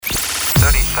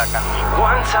seconds.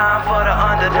 One time for the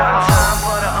underdog.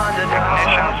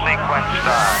 Ignition sequence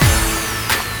start.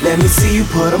 Let me see you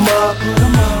put 'em up.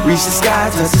 Reach the sky,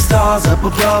 touch the stars up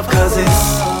above. Cause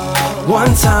it's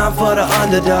one time for the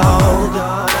underdog.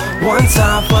 One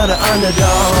time for the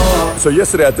underdog. So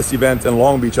yesterday at this event in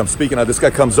Long Beach, I'm speaking, this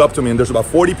guy comes up to me and there's about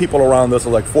 40 people around us,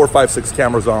 like 4, 5, 6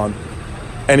 cameras on.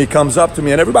 And he comes up to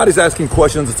me and everybody's asking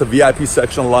questions. It's a VIP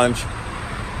section lunch.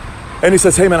 And he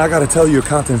says, hey man, I gotta tell you, your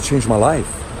content changed my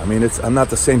life. I mean, I'm not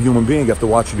the same human being after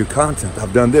watching your content.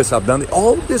 I've done this, I've done that.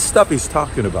 All this stuff he's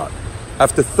talking about.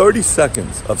 After 30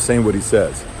 seconds of saying what he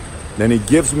says, then he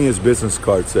gives me his business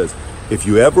card, says, if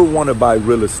you ever wanna buy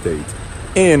real estate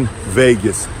in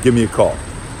Vegas, give me a call.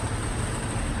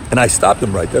 And I stopped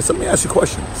him right there. I said, let me ask you a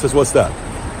question. He says, what's that?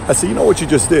 I said, you know what you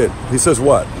just did? He says,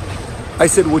 what? I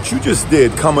said, what you just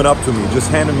did coming up to me, just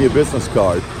handing me a business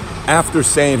card after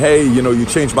saying, hey, you know, you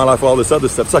changed my life, all this other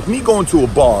stuff. It's like me going to a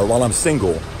bar while I'm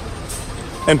single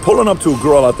and pulling up to a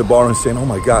girl at the bar and saying, oh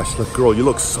my gosh, look, girl, you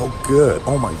look so good.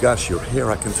 Oh my gosh, your hair,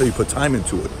 I can tell you put time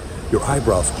into it. Your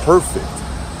eyebrows, perfect.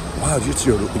 Wow, just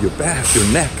your back, your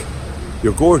neck.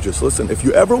 You're gorgeous. Listen, if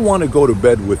you ever want to go to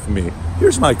bed with me,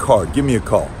 here's my card, give me a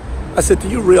call. I said, do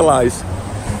you realize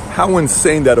how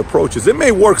insane that approach is? It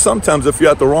may work sometimes if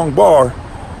you're at the wrong bar,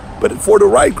 but for the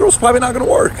right girl, it's probably not going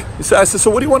to work. I said,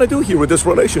 so what do you want to do here with this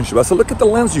relationship? I said, look at the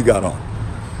lens you got on.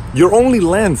 Your only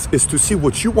lens is to see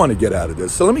what you want to get out of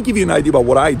this. So let me give you an idea about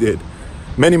what I did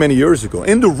many, many years ago.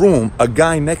 In the room, a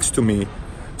guy next to me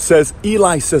says,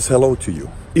 Eli says hello to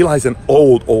you. Eli's an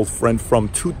old friend from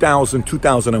 2000,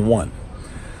 2001.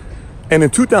 And in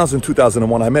 2000,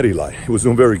 2001, I met Eli. He was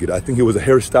doing very good. I think he was a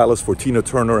hairstylist for Tina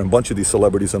Turner and a bunch of these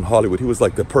celebrities in Hollywood. He was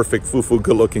like the perfect fufu,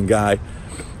 good-looking guy.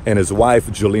 And his wife,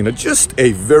 Jelena, just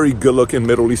a very good-looking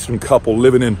Middle Eastern couple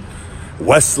living in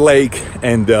Westlake.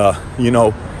 And, you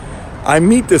know, I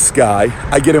meet this guy.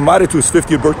 I get invited to his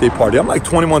 50th birthday party. I'm like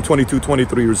 21, 22,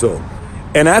 23 years old.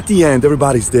 And at the end,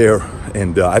 everybody's there.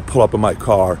 And I pull up in my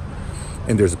car.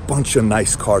 And there's a bunch of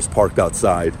nice cars parked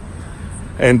outside.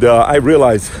 And I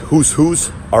realize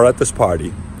who's are at this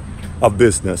party of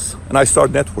business. And I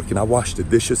start networking. I washed the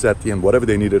dishes at the end. Whatever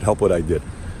they needed help with, I did.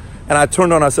 And I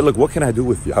turned on, I said, look, what can I do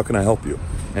with you? How can I help you?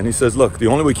 And he says, look, the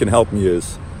only way you can help me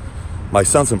is my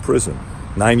son's in prison,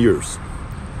 9 years.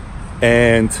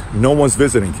 And no one's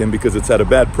visiting him because it's at a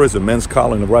bad prison, men's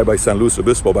colony right by San Luis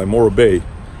Obispo, by Morro Bay.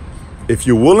 If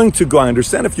you're willing to go, I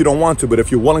understand if you don't want to, but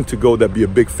if you're willing to go, that'd be a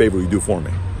big favor you do for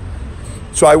me.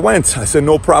 So I went, I said,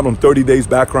 no problem, 30 days,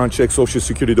 background check, Social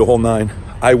Security, the whole 9.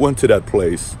 I went to that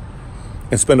place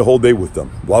and spent a whole day with them.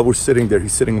 While we're sitting there,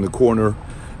 he's sitting in the corner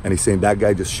and he's saying, that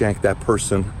guy just shanked that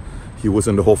person. He was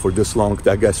in the hole for this long.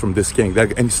 That guy's from this gang.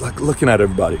 And he's like looking at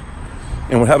everybody.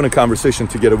 And we're having a conversation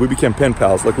together. We became pen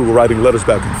pals, like we were writing letters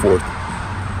back and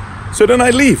forth. So then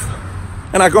I leave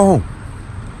and I go home.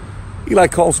 Eli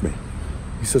calls me.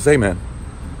 He says, hey man,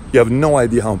 you have no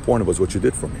idea how important it was what you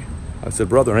did for me. I said,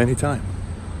 brother, anytime.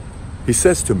 He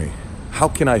says to me, how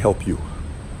can I help you?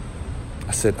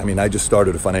 I said, I just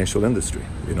started a financial industry.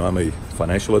 You know, I'm a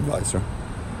financial advisor.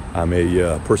 I'm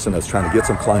a person that's trying to get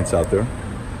some clients out there.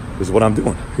 This is what I'm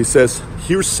doing. He says,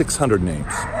 here's 600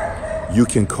 names. You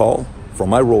can call from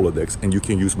my Rolodex and you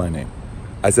can use my name.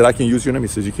 I said, I can use your name? He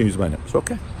says, you can use my name. So,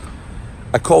 okay.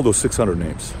 I called those 600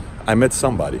 names. I met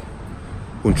somebody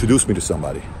who introduced me to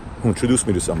somebody, who introduced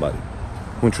me to somebody,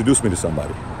 who introduced me to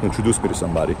somebody, who introduced me to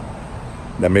somebody.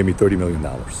 That made me $30 million.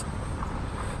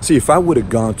 See, if I would have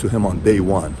gone to him on day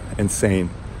one and saying,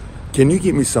 can you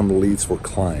give me some leads for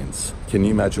clients? Can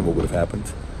you imagine what would have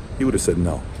happened? He would have said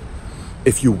no.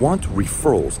 If you want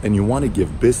referrals and you want to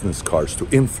give business cards to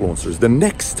influencers, the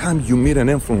next time you meet an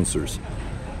influencer,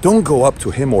 don't go up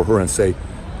to him or her and say,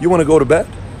 you want to go to bed?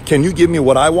 Can you give me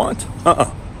what I want?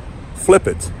 Flip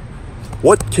it.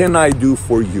 What can I do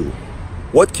for you?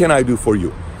 What can I do for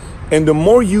you? And the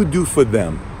more you do for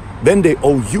them, then they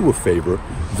owe you a favor.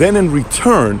 Then in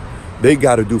return, they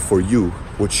got to do for you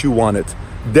what you wanted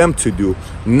them to do,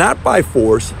 not by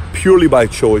force, purely by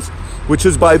choice, which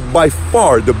is by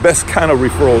far the best kind of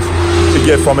referrals to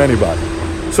get from anybody.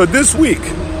 So this week,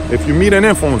 if you meet an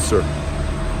influencer,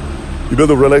 you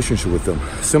build a relationship with them,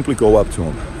 simply go up to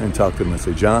them and talk to them and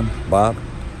say, John, Bob,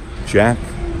 Jack,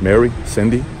 Mary,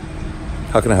 Cindy,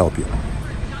 how can I help you?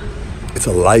 It's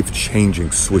a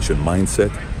life-changing switch in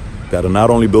mindset that'll not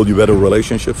only build you better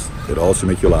relationships, it'll also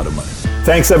make you a lot of money.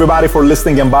 Thanks everybody for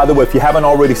listening. And by the way, if you haven't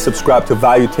already subscribed to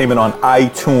Valuetainment on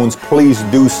iTunes, please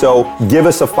do so. Give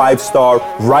us a 5-star,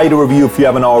 write a review if you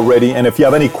haven't already. And if you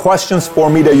have any questions for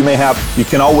me that you may have, you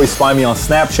can always find me on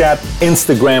Snapchat,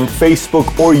 Instagram, Facebook,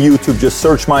 or YouTube. Just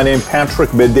search my name,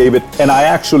 Patrick Bet-David. And I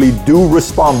actually do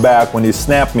respond back when you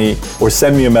snap me or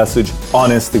send me a message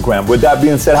on Instagram. With that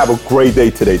being said, have a great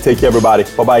day today. Take care, everybody.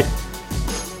 Bye-bye.